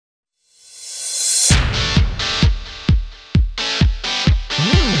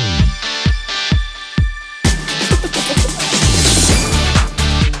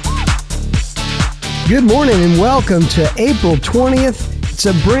Good morning and welcome to April 20th. It's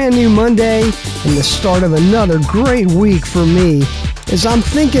a brand new Monday and the start of another great week for me as I'm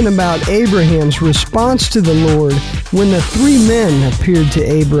thinking about Abraham's response to the Lord when the three men appeared to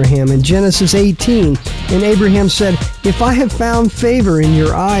Abraham in Genesis 18. And Abraham said, "If I have found favor in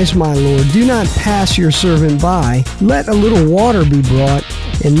your eyes, my Lord, do not pass your servant by. Let a little water be brought,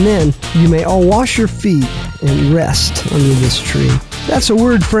 and then you may all wash your feet and rest under this tree." That's a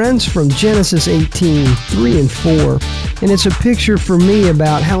word, friends, from Genesis 18, 3 and 4. And it's a picture for me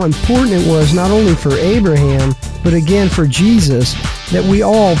about how important it was not only for Abraham, but again for Jesus, that we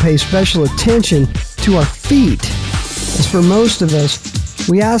all pay special attention to our feet. As for most of us,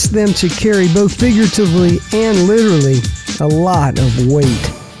 we ask them to carry both figuratively and literally a lot of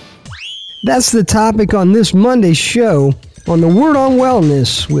weight. That's the topic on this Monday's show on the Word on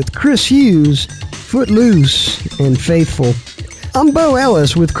Wellness with Chris Hughes, Footloose and Faithful. I'm Bo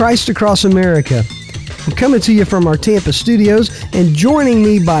Ellis with Christ Across America. I'm coming to you from our Tampa studios, and joining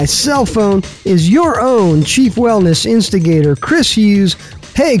me by cell phone is your own Chief Wellness Instigator, Chris Hughes.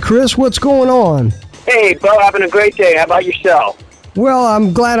 Hey, Chris, what's going on? Hey, Bo, having a great day. How about yourself? Well,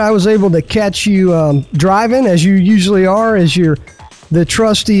 I'm glad I was able to catch you driving, as you usually are, as you're the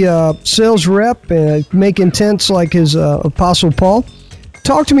trusty sales rep, making tents like his Apostle Paul.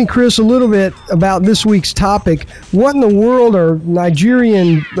 Talk to me, Chris, a little bit about this week's topic. What in the world are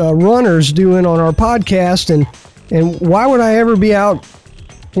Nigerian runners doing on our podcast, and why would I ever be out,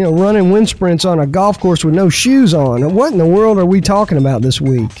 running wind sprints on a golf course with no shoes on? What in the world are we talking about this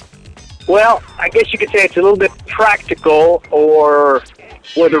week? Well, I guess you could say it's a little bit practical, or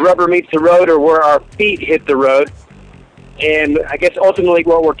where the rubber meets the road, or where our feet hit the road. And I guess ultimately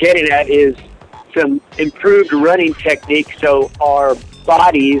what we're getting at is some improved running technique so our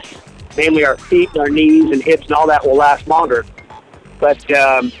bodies, namely our feet and our knees and hips and all that, will last longer. But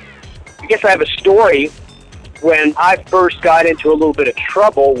I guess I have a story when I first got into a little bit of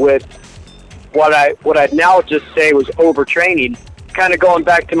trouble with what I'd now just say was overtraining. Kind of going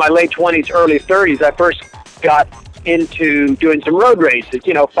back to my late 20s, early 30s, I first got into doing some road races,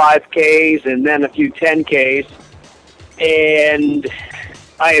 5Ks and then a few 10Ks. And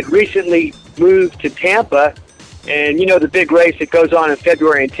I had recently moved to Tampa, and the big race that goes on in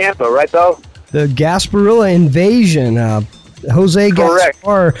February in Tampa, right, Bo? The Gasparilla Invasion. Jose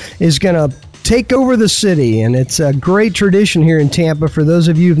Gaspar is going to take over the city, and it's a great tradition here in Tampa. For those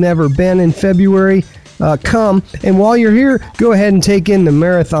of you who've never been in February, come. And while you're here, go ahead and take in the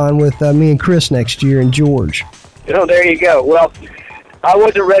marathon with me and Chris next year in George. There you go. Well, I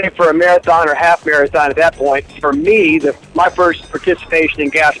wasn't ready for a marathon or half marathon at that point. For me, my first participation in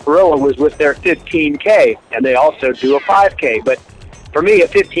Gasparilla was with their 15K, and they also do a 5K. But for me, a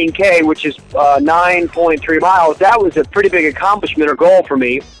 15K, which is 9.3 miles, that was a pretty big accomplishment or goal for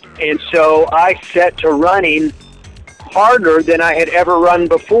me. And so I set to running harder than I had ever run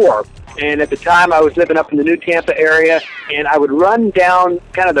before. And at the time, I was living up in the New Tampa area, and I would run down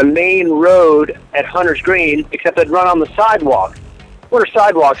kind of the main road at Hunter's Green, except I'd run on the sidewalk. What are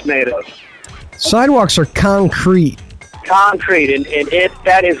sidewalks made of? Sidewalks are concrete. Concrete, and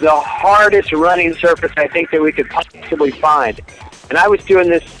that is the hardest running surface I think that we could possibly find. And I was doing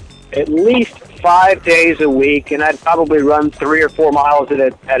this at least 5 days a week, and I'd probably run 3 or 4 miles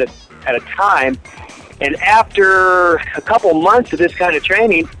at a time. And after a couple months of this kind of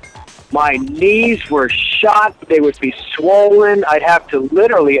training, my knees were shot. They would be swollen. I'd have to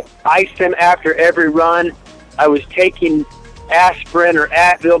literally ice them after every run. I was taking aspirin or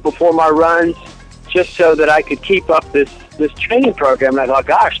Advil before my runs just so that I could keep up this training program. And I thought,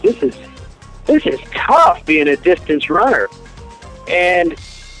 gosh, this is tough being a distance runner. And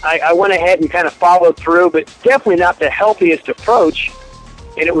I went ahead and kind of followed through, but definitely not the healthiest approach.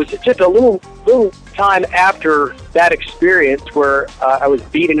 And it was just a little time after that experience where I was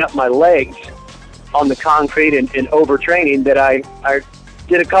beating up my legs on the concrete and overtraining that I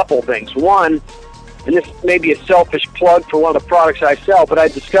did a couple things. One, and this may be a selfish plug for one of the products I sell, but I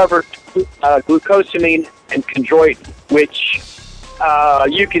discovered glucosamine and chondroitin, which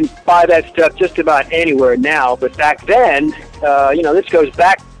you can buy that stuff just about anywhere now. But back then, this goes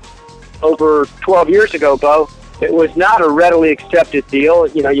back over 12 years ago, Bo. It was not a readily accepted deal.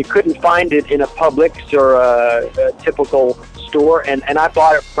 You couldn't find it in a Publix or a typical store, and I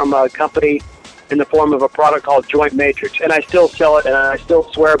bought it from a company in the form of a product called Joint Matrix, and I still sell it, and I still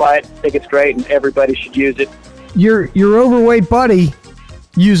swear by it. I think it's great, and everybody should use it. Your overweight buddy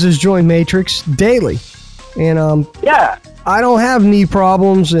uses Joint Matrix daily, and yeah, I don't have knee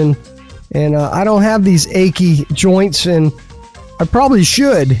problems, and I don't have these achy joints, and I probably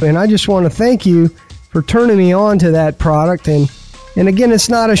should. And I just want to thank you for turning me on to that product, and And again, it's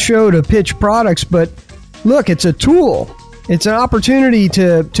not a show to pitch products, but look, it's a tool. It's an opportunity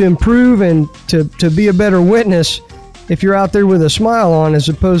to improve and to be a better witness if you're out there with a smile on, as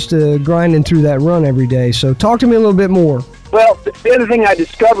opposed to grinding through that run every day. So talk to me a little bit more. Well, the other thing I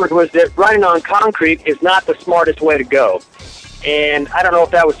discovered was that running on concrete is not the smartest way to go. And I don't know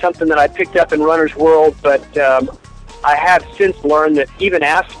if that was something that I picked up in Runner's World, but I have since learned that even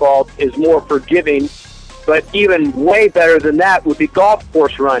asphalt is more forgiving. But even way better than that would be golf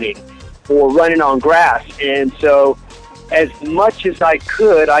course running or running on grass. And so as much as I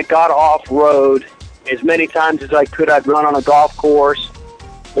could, I got off-road. As many times as I could, I'd run on a golf course,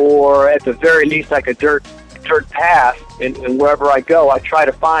 or at the very least like a dirt path. And wherever I go, I try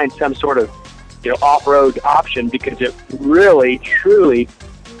to find some sort of off-road option, because it really, truly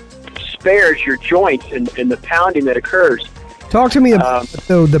spares your joints and the pounding that occurs. Talk to me about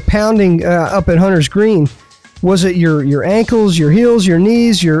the pounding up at Hunter's Green. Was it your ankles, your heels, your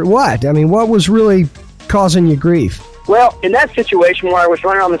knees, your what? I mean, what was really causing you grief? Well, in that situation where I was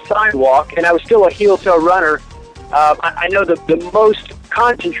running on the sidewalk and I was still a heel-toe runner, I know the most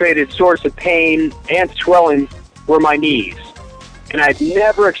concentrated source of pain and swelling were my knees. And I'd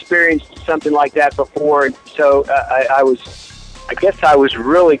never experienced something like that before. And so I guess I was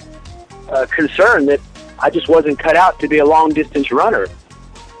really concerned that I just wasn't cut out to be a long-distance runner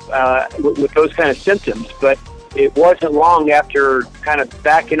with those kind of symptoms. But it wasn't long after kind of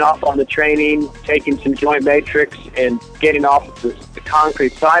backing off on the training, taking some joint matrix, and getting off of the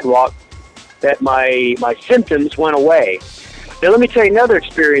concrete sidewalk that my symptoms went away. Now, let me tell you another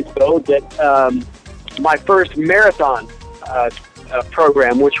experience, though, that my first marathon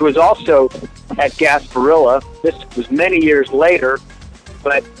program, which was also at Gasparilla. This was many years later,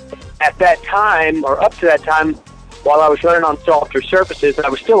 but at that time, or up to that time, while I was running on softer surfaces, I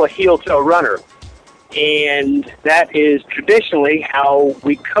was still a heel-toe runner. And that is traditionally how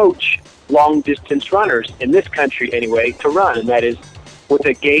we coach long-distance runners, in this country anyway, to run. And that is with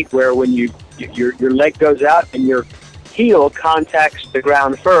a gait where when your leg goes out and your heel contacts the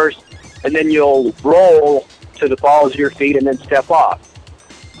ground first, and then you'll roll to the balls of your feet and then step off.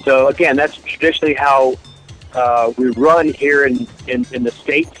 So again, that's traditionally how we run here in the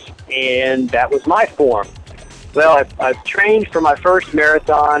States, and that was my form. Well, I've trained for my first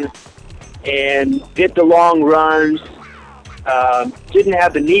marathon and did the long runs. Didn't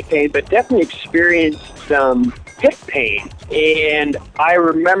have the knee pain, but definitely experienced some hip pain. And I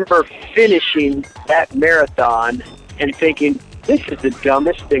remember finishing that marathon and thinking, this is the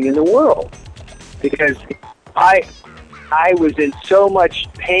dumbest thing in the world, because I was in so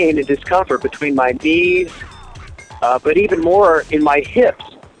much pain and discomfort between my knees, but even more in my hips.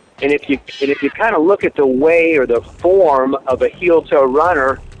 And if you kind of look at the way or the form of a heel-toe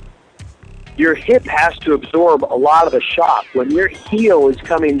runner, your hip has to absorb a lot of the shock. When your heel is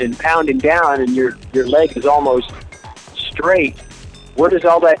coming and pounding down and your leg is almost straight, where does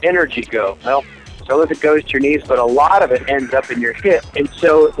all that energy go? Well, some of it goes to your knees, but a lot of it ends up in your hip. And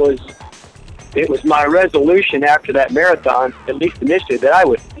so it was my resolution after that marathon, at least initially, that I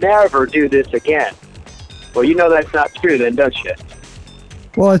would never do this again. Well, you know that's not true then, don't you?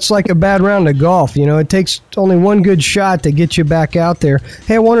 Well, it's like a bad round of golf. It takes only one good shot to get you back out there.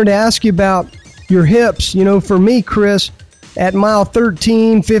 Hey, I wanted to ask you about your hips. For me, Chris, at mile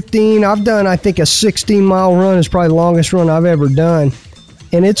 13, 15, I've done, I think, a 16-mile run is probably the longest run I've ever done.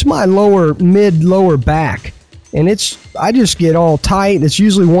 And it's my mid-lower back. And I just get all tight. It's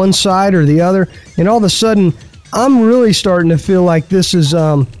usually one side or the other. And all of a sudden, I'm really starting to feel like this is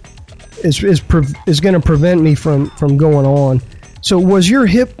going to prevent me from going on. So was your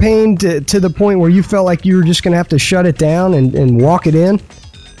hip pain to the point where you felt like you were just going to have to shut it down and walk it in?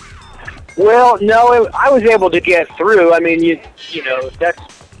 Well, no, I was able to get through. I mean, that's,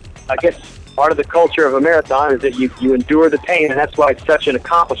 I guess, part of the culture of a marathon is that you endure the pain, and that's why it's such an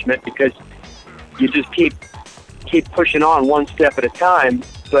accomplishment, because you just keep pushing on one step at a time.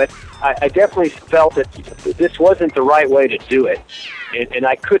 But I definitely felt that this wasn't the right way to do it. And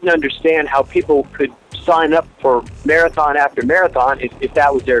I couldn't understand how people could sign up for marathon after marathon if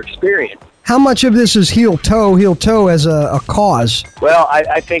that was their experience. How much of this is heel-toe as a cause? Well,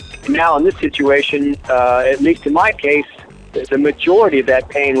 I think now in this situation, at least in my case, the majority of that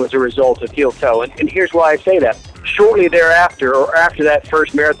pain was a result of heel-toe. And here's why I say that. Shortly thereafter, or after that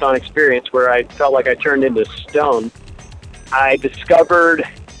first marathon experience where I felt like I turned into stone, I discovered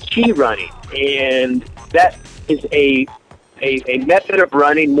key running. And that is a method of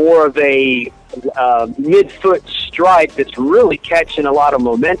running, more of a mid-foot strike that's really catching a lot of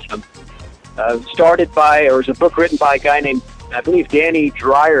momentum. Started by, or was a book written by a guy named, I believe Danny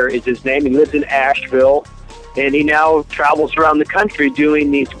Dreyer is his name. He lives in Asheville. And he now travels around the country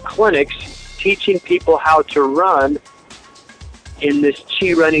doing these clinics, teaching people how to run in this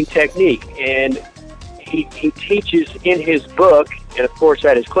Chi running technique. And he teaches in his book, and of course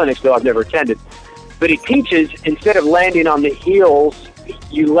at his clinics, though I've never attended, but he teaches, instead of landing on the heels,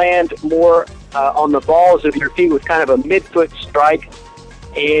 you land more on the balls of your feet with kind of a mid-foot strike,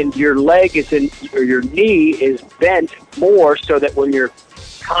 and your leg is or your knee is bent more so that when you're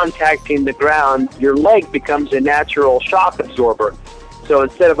contacting the ground, your leg becomes a natural shock absorber. So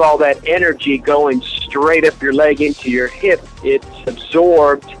instead of all that energy going straight up your leg into your hip, it's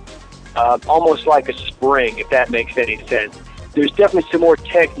absorbed almost like a spring, if that makes any sense. There's definitely some more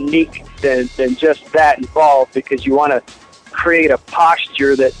technique than just that involved, because you want to create a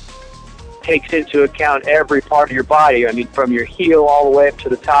posture that takes into account every part of your body. I mean, from your heel all the way up to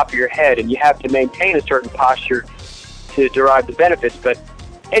the top of your head, and you have to maintain a certain posture to derive the benefits. But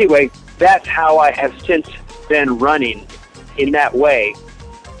anyway, that's how I have since been running in that way.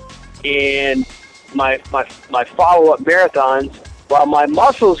 And my follow-up marathons, while my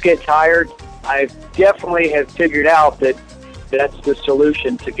muscles get tired, I definitely have figured out that that's the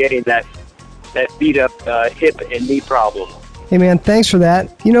solution to getting that beat-up hip and knee problem. Hey, man, thanks for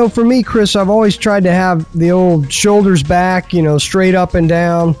that. For me, Chris, I've always tried to have the old shoulders back, straight up and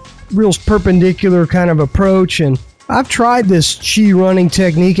down, real perpendicular kind of approach. And I've tried this Chi running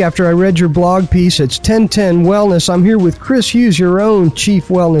technique after I read your blog piece. It's 1010 Wellness. I'm here with Chris Hughes, your own chief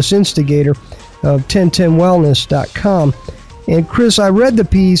wellness instigator of 1010wellness.com. And Chris, I read the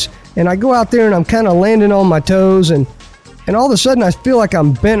piece, and I go out there and I'm kind of landing on my toes, and all of a sudden I feel like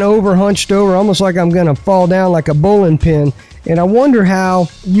I'm bent over, hunched over, almost like I'm going to fall down like a bowling pin. And I wonder how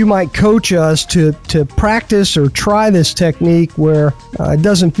you might coach us to practice or try this technique where it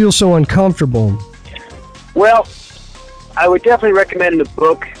doesn't feel so uncomfortable. Well, I would definitely recommend the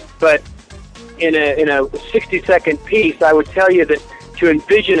book, but in a 60-second piece, I would tell you that to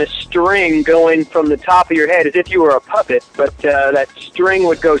envision a string going from the top of your head as if you were a puppet, but that string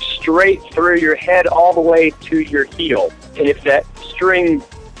would go straight through your head all the way to your heel. And if that string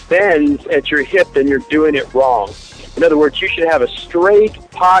bends at your hip, then you're doing it wrong. In other words, you should have a straight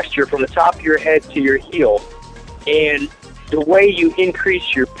posture from the top of your head to your heel. And the way you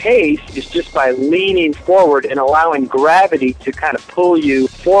increase your pace is just by leaning forward and allowing gravity to kind of pull you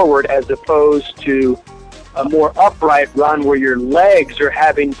forward, as opposed to a more upright run where your legs are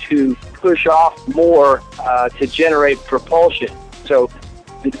having to push off more to generate propulsion. So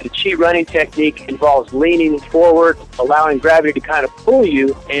the Chi running technique involves leaning forward, allowing gravity to kind of pull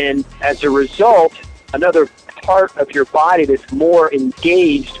you, and as a result, another part of your body that's more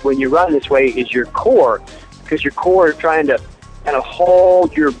engaged when you run this way is your core, because your core is trying to kind of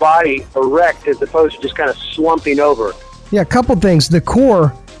hold your body erect as opposed to just kind of slumping over. Yeah, a couple things. The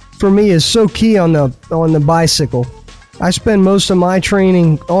core, for me, is so key on the bicycle. I spend most of my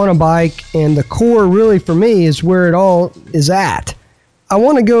training on a bike, and the core really for me is where it all is at. I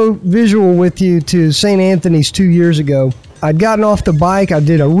want to go visual with you to St. Anthony's 2 years ago. I'd gotten off the bike. I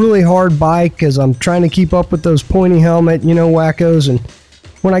did a really hard bike because I'm trying to keep up with those pointy helmet, wackos. And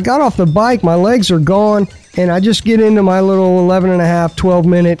when I got off the bike, my legs are gone, and I just get into my little 11 and a half,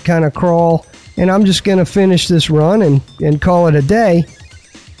 12-minute kind of crawl, and I'm just going to finish this run and call it a day.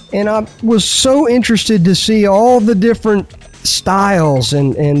 And I was so interested to see all the different styles.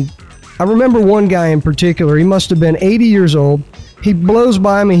 And I remember one guy in particular. He must have been 80 years old. He blows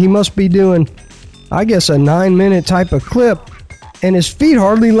by me. He must be doing, I guess, a 9-minute type of clip, and his feet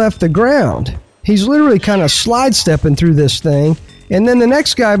hardly left the ground. He's literally kind of slide stepping through this thing. And then the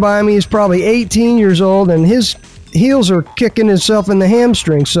next guy by me is probably 18 years old, and his heels are kicking himself in the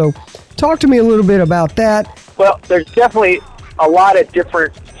hamstring. So talk to me a little bit about that. Well, there's definitely a lot of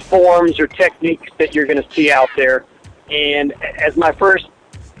different forms or techniques that you're going to see out there. And as my first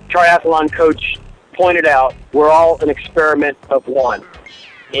triathlon coach pointed out, we're all an experiment of one.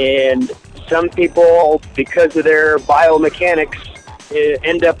 And some people, because of their biomechanics,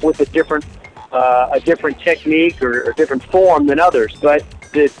 end up with a different technique or a different form than others. But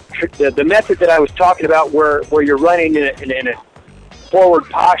the method that I was talking about, where you're running in a forward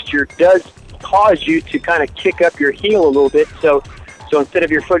posture, does cause you to kind of kick up your heel a little bit. So instead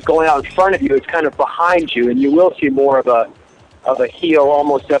of your foot going out in front of you, it's kind of behind you, and you will see more of a heel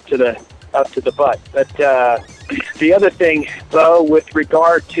almost up to the butt. But the other thing, though, with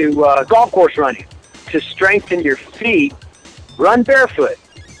regard to golf course running, to strengthen your feet, run barefoot.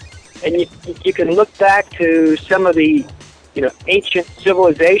 And you can look back to some of the ancient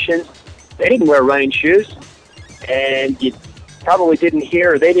civilizations. They didn't wear running shoes, and you probably didn't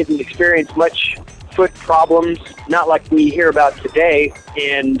hear, or they didn't experience much foot problems, not like we hear about today.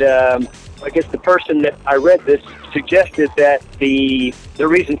 And I guess the person that I read this suggested that the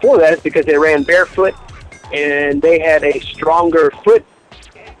reason for that is because they ran barefoot and they had a stronger foot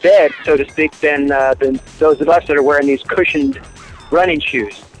bed, so to speak, than those of us that are wearing these cushioned running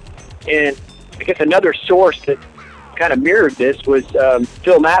shoes. And I guess another source that kind of mirrored this was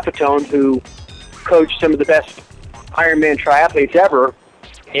Phil Maffetone, who coached some of the best Ironman triathletes ever.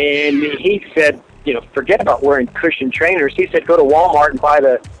 And he said, forget about wearing cushioned trainers. He said, go to Walmart and buy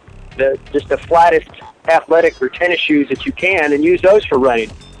just the flattest athletic or tennis shoes that you can and use those for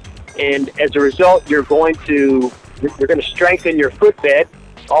running. And as a result, you're going to strengthen your footbed.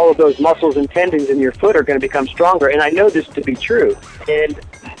 All of those muscles and tendons in your foot are going to become stronger. And I know this to be true. And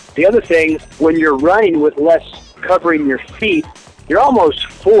the other thing, when you're running with less covering your feet, you're almost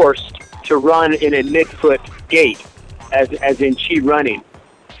forced to run in a midfoot gait, as in chi running.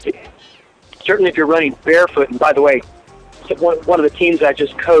 Certainly if you're running barefoot, and by the way, one of the teams I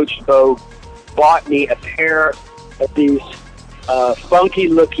just coached, Bo, bought me a pair of these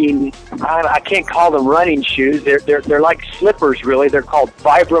funky-looking, I can't call them running shoes. They're like slippers, really. They're called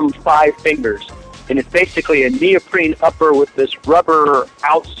Vibram 5 Fingers. And it's basically a neoprene upper with this rubber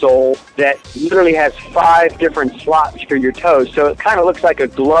outsole that literally has 5 different slots for your toes. So it kind of looks like a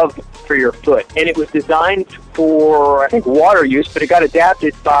glove for your foot. And it was designed for, I think, water use, but it got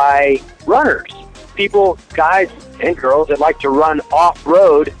adapted by runners. People, guys and girls that like to run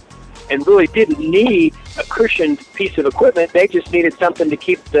off-road and really didn't need a cushioned piece of equipment. They just needed something to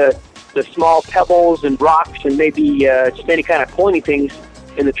keep the small pebbles and rocks and maybe just any kind of pointy things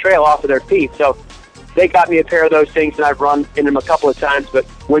in the trail off of their feet. So they got me a pair of those things, and I've run in them a couple of times. But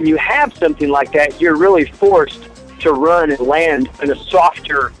when you have something like that, you're really forced to run and land in a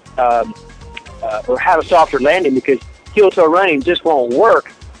softer, or have a softer landing, because heel-toe running just won't work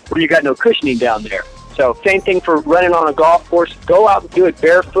when you got no cushioning down there. So same thing for running on a golf course. Go out and do it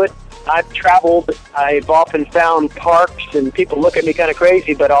barefoot. I've traveled. I've often found parks, and people look at me kind of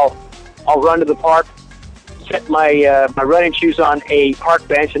crazy, but I'll run to the park, set my running shoes on a park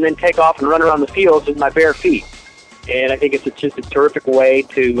bench, and then take off and run around the fields with my bare feet. And I think it's just a terrific way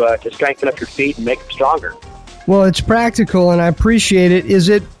to strengthen up your feet and make them stronger. Well, it's practical, and I appreciate it. Is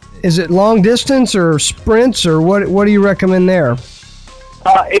it long distance or sprints, or what do you recommend there?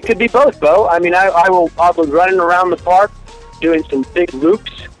 It could be both, Bo. I mean, I'll be running around the park, doing some big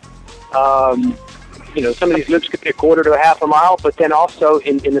loops. Some of these loops could be a quarter to a half a mile, but then also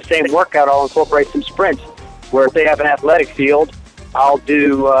in the same workout, I'll incorporate some sprints, where if they have an athletic field, I'll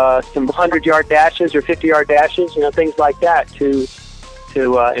do some 100-yard dashes or 50-yard dashes, things like that to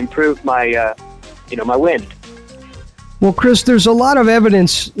improve my my wind. Well, Chris, there's a lot of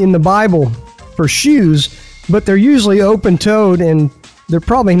evidence in the Bible for shoes, but they're usually open-toed, and they're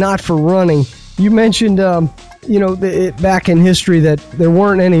probably not for running. You mentioned, back in history that there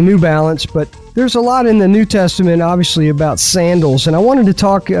weren't any New Balance, but there's a lot in the New Testament, obviously, about sandals. And I wanted to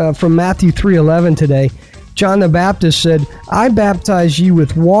talk from Matthew 3:11 today. John the Baptist said, "I baptize you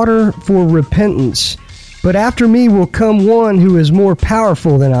with water for repentance, but after me will come one who is more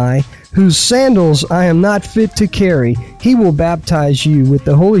powerful than I, whose sandals I am not fit to carry. He will baptize you with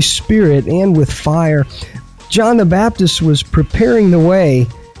the Holy Spirit and with fire." John the Baptist was preparing the way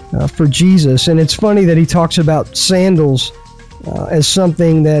for Jesus, and it's funny that he talks about sandals as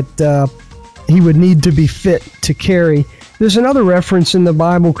something that he would need to be fit to carry. There's another reference in the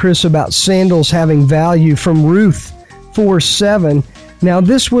Bible, Chris, about sandals having value from Ruth 4:7. Now,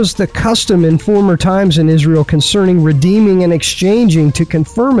 this was the custom in former times in Israel concerning redeeming and exchanging. To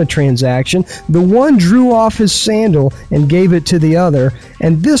confirm a transaction, the one drew off his sandal and gave it to the other,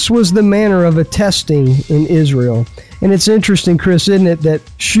 and this was the manner of attesting in Israel. And it's interesting, Chris, isn't it, that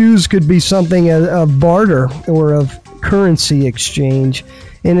shoes could be something of barter or of currency exchange.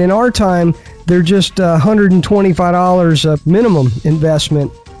 And in our time, they're just $125 a minimum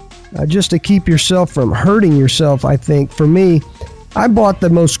investment just to keep yourself from hurting yourself, I think. For me, I bought the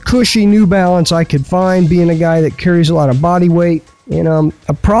most cushy New Balance I could find, being a guy that carries a lot of body weight, and I'm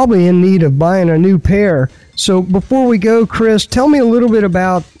probably in need of buying a new pair. So before we go, Chris, tell me a little bit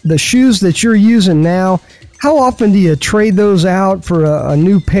about the shoes that you're using now. How often do you trade those out for a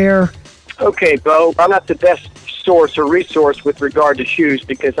new pair? Okay, Bo, I'm not the best source or resource with regard to shoes,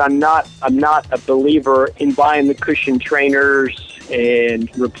 because I'm not a believer in buying the cushion trainers and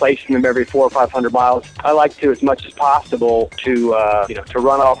replacing them every 400 or 500 miles. I like to, as much as possible, to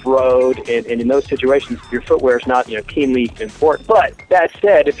run off road, and in those situations, your footwear is not keenly important. But that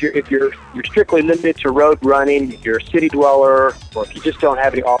said, if you're strictly limited to road running, if you're a city dweller, or if you just don't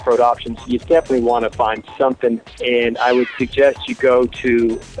have any off-road options, you definitely want to find something. And I would suggest you go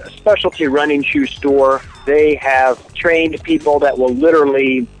to a specialty running shoe store They have trained people that will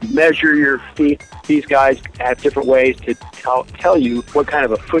literally measure your feet. These guys have different ways to tell you what kind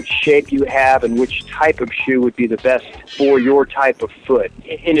of a foot shape you have and which type of shoe would be the best for your type of foot.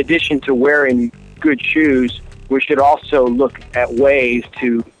 In addition to wearing good shoes, we should also look at ways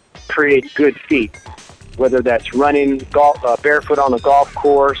to create good feet, whether that's running barefoot on a golf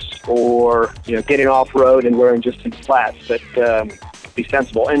course or getting off-road and wearing just some flats, but be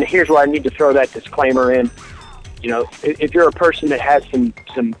sensible. And here's where I need to throw that disclaimer in. If you're a person that has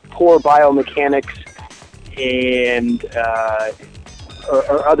some poor biomechanics and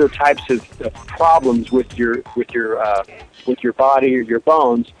or other types of problems with your body or your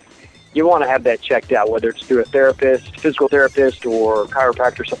bones, you want to have that checked out, whether it's through a therapist, physical therapist, or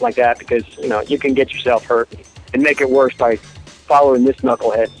chiropractor or something like that, because you can get yourself hurt and make it worse by following this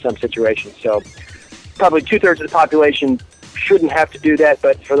knucklehead in some situations. So probably 2/3 of the population shouldn't have to do that,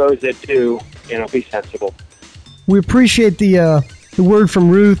 but for those that do, be sensible. We appreciate the word from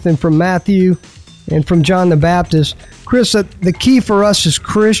Ruth and from Matthew and from John the Baptist. Chris, the key for us as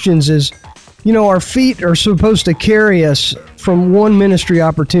Christians is, our feet are supposed to carry us from one ministry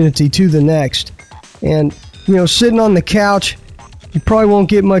opportunity to the next. And, sitting on the couch, you probably won't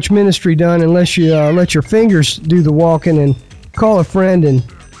get much ministry done unless you let your fingers do the walking, and call a friend and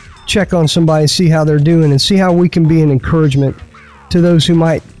check on somebody, see how they're doing, and see how we can be an encouragement to those who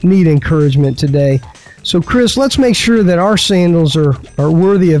might need encouragement today. So, Chris, let's make sure that our sandals are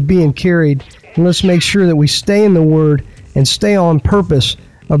worthy of being carried, and let's make sure that we stay in the Word and stay on purpose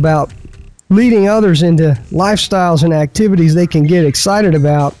about leading others into lifestyles and activities they can get excited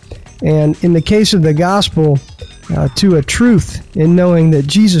about, and in the case of the gospel, to a truth in knowing that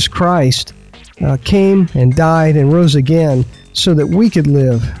Jesus Christ came and died and rose again so that we could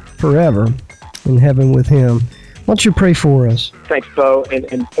live forever in heaven with Him. Why don't you pray for us? Thanks, Bo.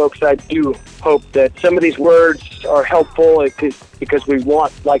 And folks, I do hope that some of these words are helpful because we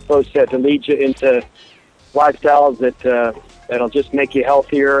want, like Bo said, to lead you into lifestyles that'll just make you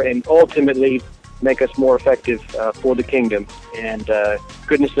healthier and ultimately make us more effective for the kingdom. And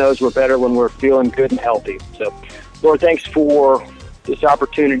goodness knows we're better when we're feeling good and healthy. So, Lord, thanks for this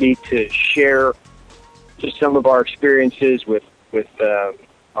opportunity to share just some of our experiences with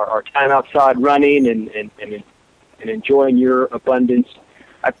our time outside running and enjoying your abundance.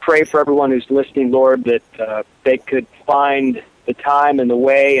 I pray for everyone who's listening, Lord, that they could find the time and the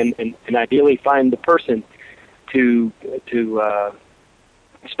way and ideally find the person to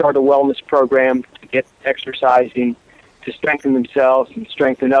start a wellness program, to get exercising, to strengthen themselves and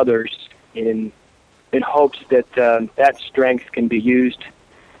strengthen others in hopes that that strength can be used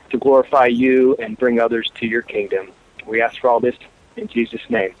to glorify you and bring others to your kingdom. We ask for all this in Jesus'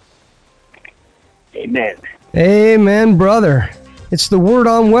 name. Amen. Amen, brother. It's the Word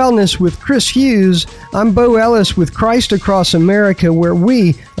on Wellness with Chris Hughes. I'm Bo Ellis with Christ Across America, where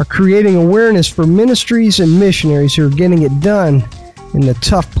we are creating awareness for ministries and missionaries who are getting it done in the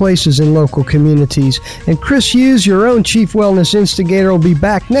tough places in local communities. And Chris Hughes, your own Chief Wellness Instigator, will be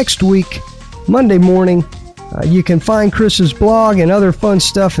back next week, Monday morning. You can find Chris's blog and other fun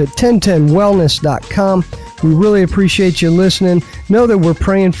stuff at 1010wellness.com. We really appreciate you listening. Know that we're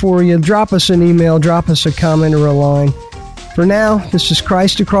praying for you. Drop us an email, drop us a comment or a line. For now, this is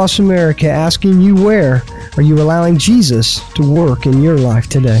Christ Across America asking you, where are you allowing Jesus to work in your life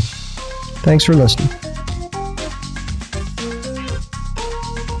today? Thanks for listening.